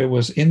form. If it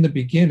was in the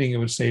beginning, it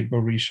would say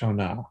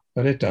Berishonah,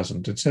 but it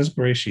doesn't. It says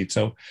Bereshit.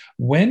 So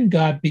when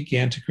God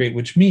began to create,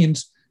 which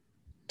means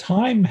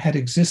time had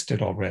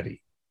existed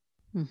already.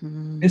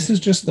 This is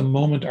just the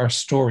moment our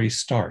story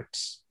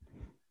starts,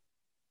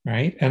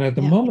 right? And at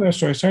the moment our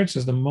story starts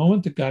is the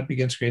moment that God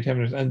begins to create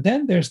heaven and earth. And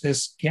then there's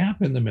this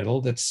gap in the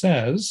middle that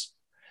says,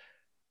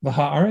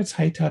 V'ha'aretz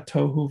haita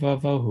tohu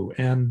vavohu,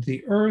 and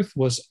the earth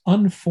was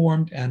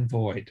unformed and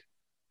void.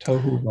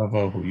 Tohu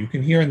vavohu. You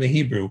can hear in the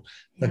Hebrew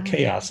the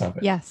chaos of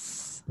it.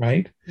 Yes.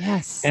 Right?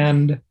 Yes.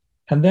 And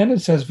then it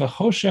says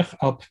V'choshech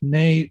al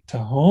pnei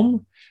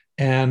tahom,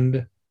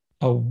 and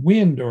a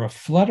wind or a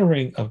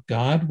fluttering of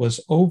God was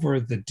over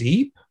the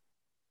deep,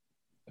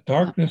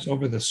 darkness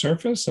over the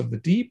surface of the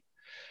deep.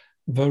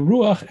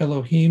 V'ruach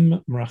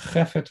Elohim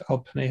mrachefet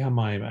al pnei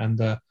hamayim, and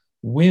the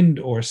wind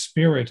or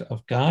spirit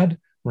of God,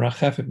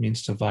 mrachefet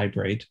means to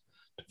vibrate,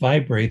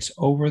 vibrates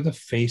over the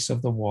face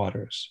of the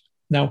waters.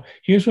 Now,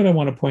 here's what I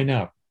want to point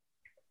out.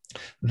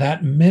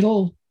 That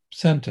middle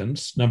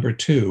sentence, number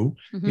 2,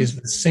 is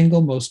the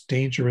single most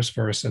dangerous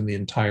verse in the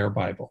entire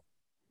Bible.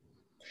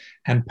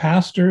 And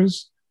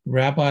pastors,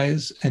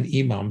 rabbis, and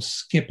imams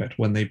skip it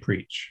when they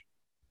preach.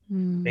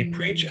 They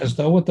preach as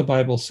though what the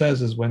Bible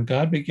says is when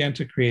God began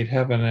to create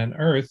heaven and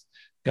earth,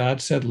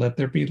 God said, let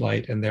there be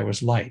light, and there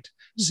was light.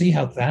 See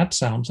how that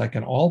sounds like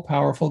an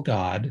all-powerful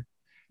God,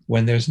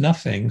 when there's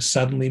nothing,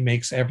 suddenly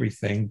makes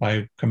everything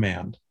by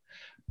command.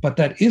 But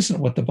that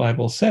isn't what the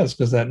Bible says,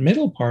 because that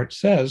middle part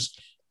says,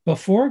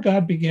 before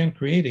God began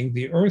creating,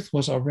 the earth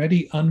was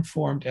already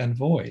unformed and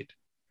void.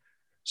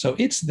 So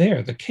it's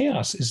there. The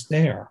chaos is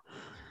there.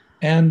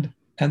 And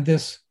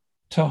this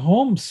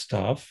Tahom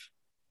stuff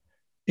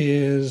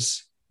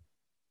is,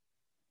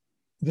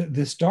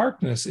 this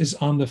darkness is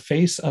on the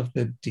face of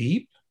the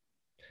deep.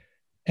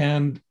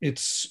 And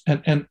it's,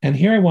 and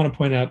here I want to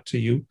point out to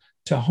you,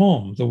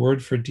 Tahom, the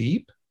word for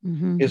deep,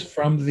 is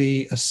from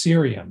the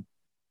Assyrian.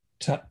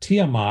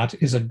 Tiamat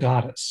is a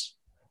goddess.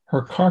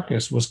 Her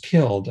carcass was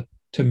killed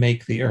to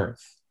make the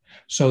earth.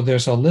 So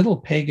there's a little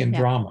pagan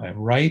drama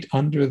right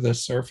under the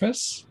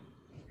surface.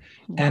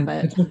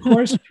 It's of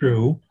course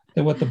true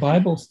that what the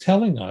Bible's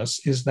telling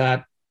us is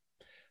that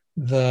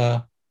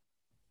the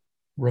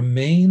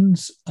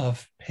remains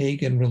of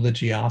pagan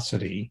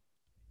religiosity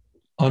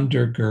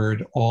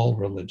undergird all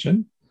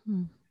religion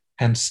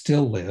and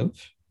still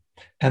live,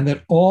 and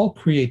that all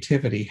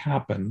creativity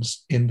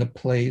happens in the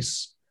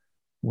place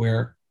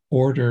where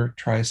order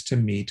tries to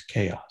meet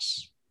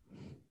chaos,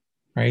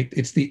 right?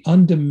 It's the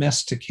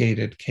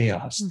undomesticated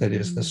chaos that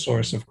is the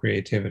source of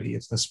creativity.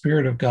 It's the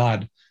Spirit of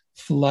God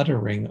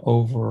fluttering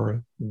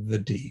over the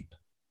deep,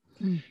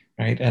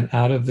 right? And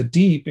out of the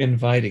deep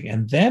inviting.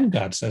 And then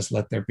God says,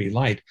 let there be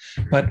light.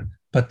 But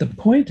the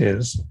point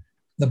is,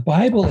 the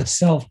Bible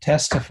itself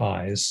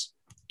testifies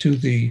to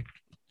the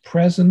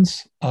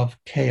presence of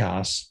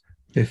chaos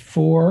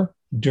before,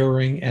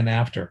 during, and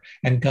after.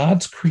 And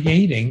God's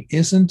creating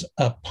isn't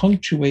a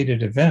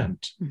punctuated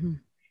event.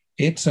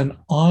 It's an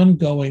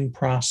ongoing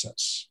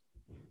process,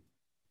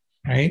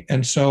 right?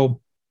 And so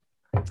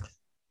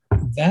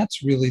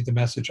that's really the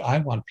message I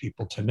want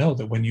people to know,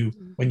 that when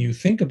you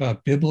think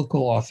about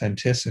biblical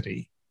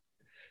authenticity,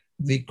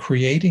 the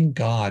creating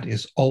God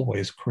is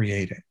always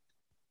creating.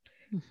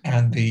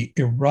 And the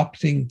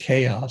erupting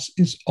chaos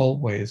is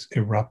always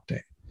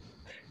erupting.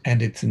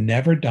 And it's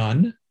never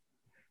done.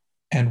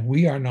 And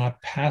we are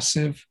not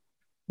passive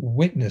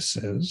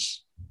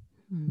witnesses.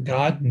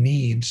 God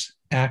needs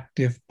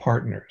active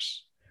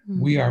partners.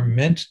 We are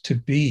meant to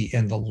be,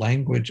 in the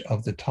language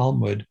of the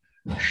Talmud,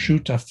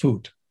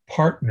 shutafut,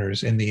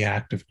 partners in the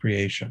act of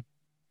creation.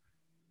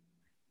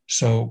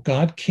 So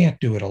God can't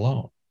do it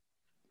alone.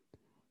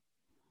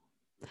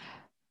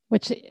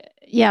 Which,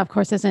 of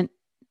course, isn't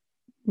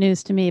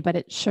news to me, but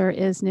it sure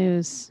is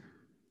news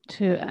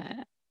to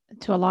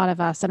a lot of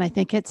us. And I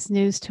think it's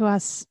news to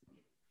us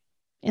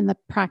in the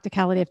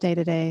practicality of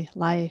day-to-day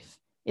life,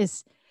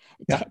 is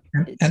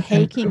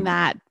taking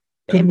that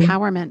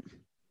empowerment.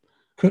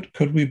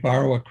 Could we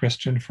borrow a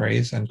Christian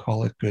phrase and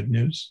call it good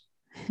news?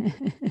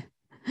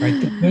 Right?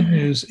 The good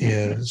news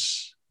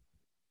is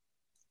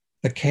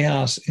the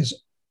chaos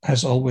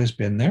has always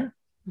been there.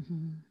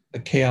 The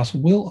chaos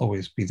will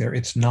always be there.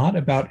 It's not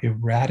about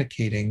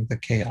eradicating the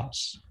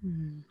chaos.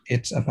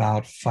 It's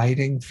about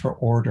fighting for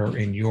order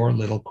in your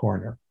little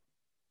corner.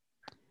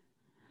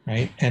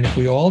 Right? And if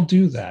we all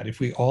do that, if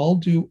we all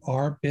do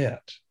our bit,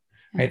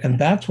 right? And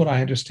that's what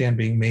I understand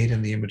being made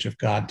in the image of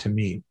God to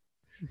mean,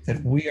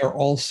 that we are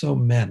also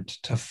meant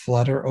to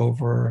flutter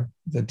over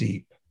the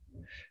deep.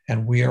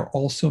 And we are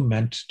also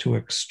meant to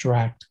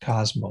extract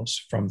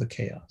cosmos from the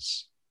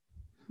chaos,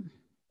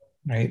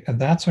 right? And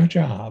that's our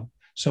job.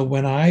 So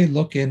when I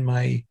look in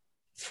my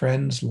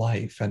friend's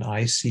life and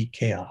I see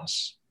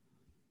chaos,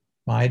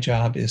 my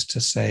job is to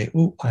say,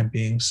 "Ooh, I'm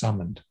being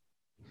summoned.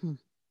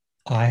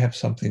 I have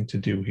something to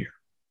do here."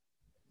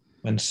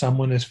 When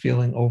someone is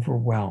feeling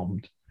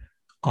overwhelmed,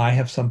 I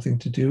have something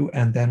to do.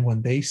 And then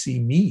when they see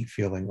me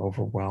feeling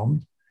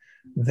overwhelmed,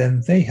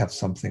 then they have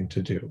something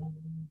to do.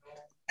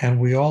 And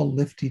we all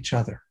lift each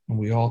other and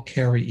we all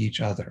carry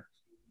each other.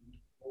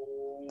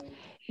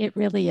 It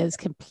really is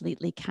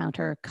completely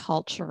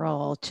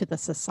countercultural to the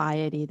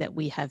society that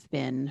we have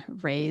been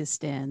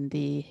raised in,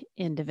 the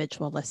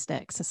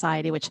individualistic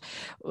society, which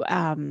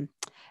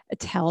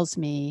tells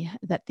me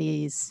that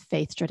these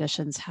faith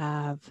traditions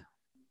have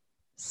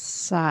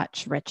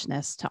such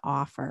richness to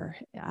offer.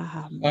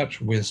 Such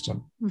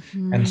wisdom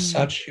Mm-hmm. and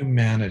such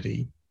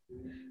humanity,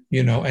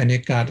 and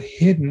it got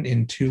hidden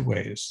in two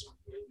ways.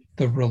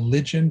 The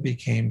religion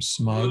became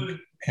smug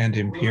and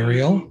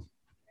imperial.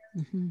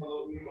 Mm-hmm.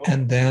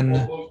 And then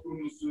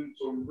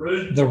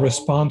the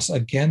response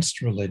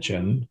against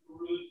religion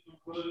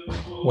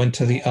went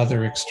to the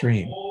other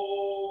extreme.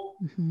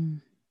 Mm-hmm.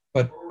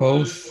 But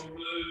both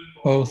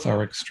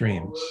are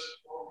extremes.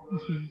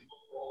 Mm-hmm.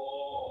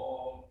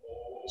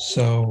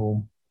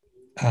 So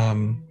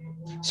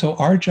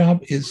our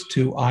job is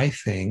to, I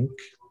think,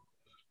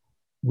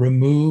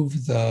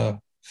 remove the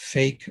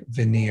fake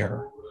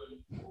veneer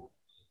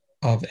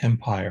of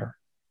empire,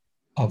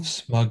 of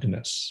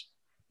smugness,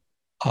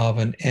 of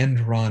an end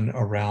run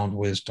around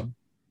wisdom.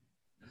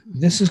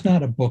 This is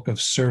not a book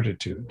of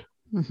certitude,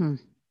 Mm-hmm.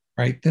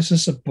 right? This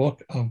is a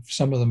book of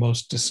some of the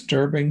most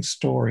disturbing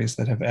stories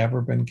that have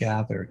ever been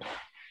gathered,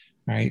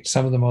 right?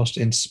 Some of the most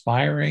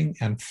inspiring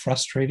and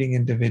frustrating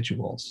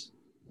individuals.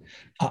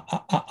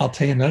 I'll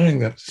tell you another thing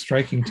that's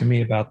striking to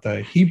me about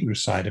the Hebrew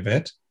side of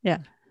it. Yeah.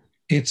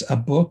 It's a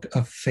book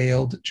of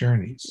failed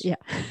journeys. Yeah.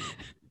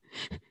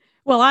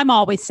 Well, I'm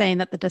always saying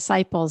that the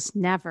disciples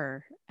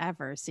never,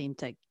 ever seem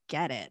to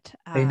get it.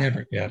 They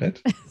never get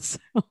it. So.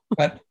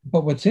 But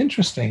what's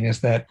interesting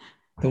is that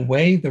the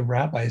way the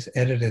rabbis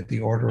edited the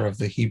order of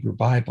the Hebrew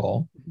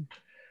Bible,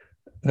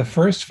 the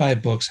first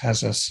 5 books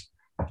has us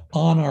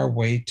on our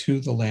way to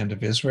the land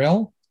of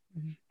Israel.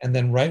 And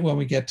then right when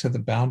we get to the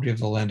boundary of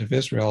the land of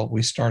Israel,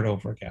 we start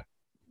over again.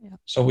 Yeah.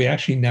 So we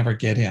actually never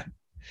get in.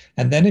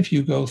 And then if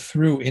you go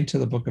through into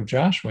the book of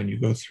Joshua and you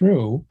go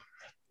through,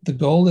 the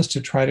goal is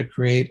to try to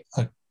create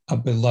a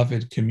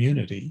beloved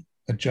community,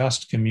 a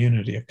just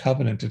community, a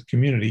covenanted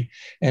community,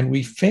 and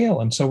we fail.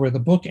 And so where the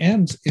book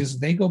ends is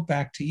they go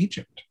back to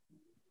Egypt.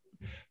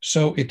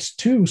 So it's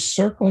 2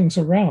 circlings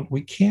around.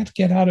 We can't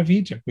get out of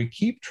Egypt. We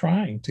keep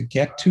trying to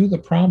get to the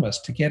promise,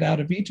 to get out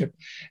of Egypt.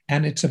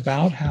 And it's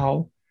about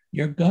how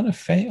you're going to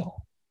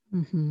fail.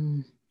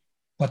 Mm-hmm.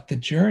 But the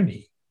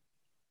journey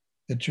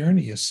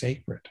is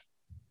sacred.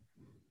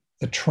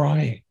 The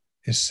trying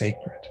is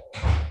sacred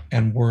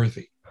and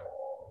worthy.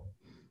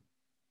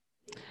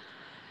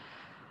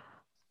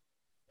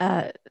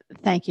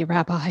 Thank you,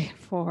 Rabbi,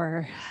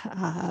 for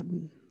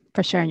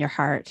sharing your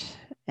heart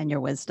and your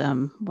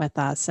wisdom with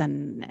us.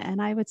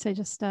 And I would say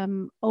just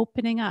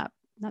opening up,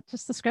 not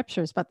just the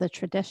scriptures, but the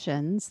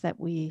traditions that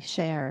we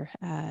share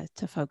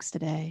to folks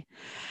today.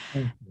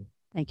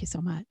 Thank you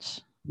so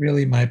much.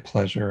 Really my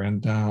pleasure.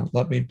 And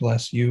let me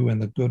bless you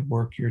and the good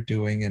work you're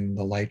doing and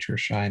the light you're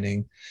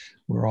shining.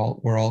 We're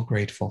all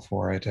grateful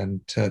for it.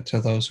 And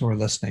to those who are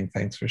listening,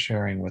 thanks for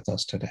sharing with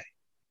us today.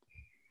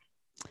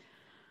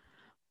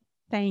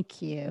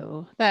 Thank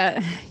you.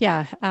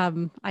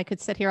 I could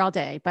sit here all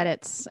day, but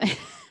it's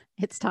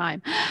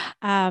time.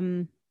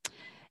 I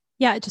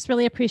just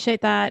really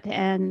appreciate that.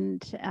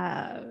 And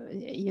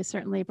you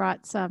certainly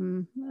brought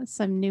some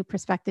new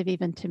perspective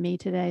even to me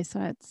today.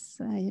 So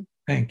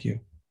thank you.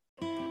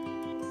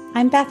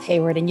 I'm Beth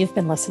Hayward, and you've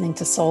been listening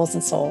to Souls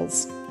and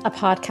Souls, a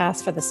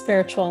podcast for the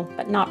spiritual,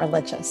 but not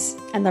religious,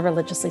 and the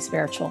religiously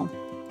spiritual.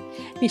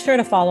 Be sure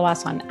to follow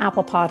us on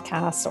Apple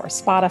Podcasts or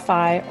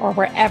Spotify or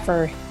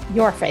wherever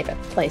your favorite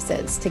place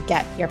is to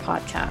get your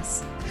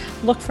podcasts.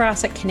 Look for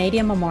us at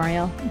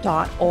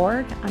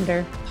canadianmemorial.org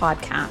under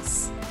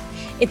podcasts.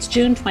 It's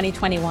June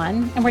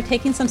 2021, and we're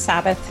taking some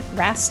Sabbath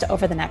rest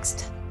over the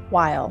next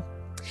while.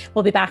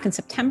 We'll be back in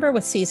September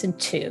with season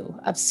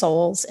 2 of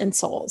Souls and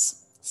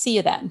Souls. See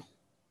you then.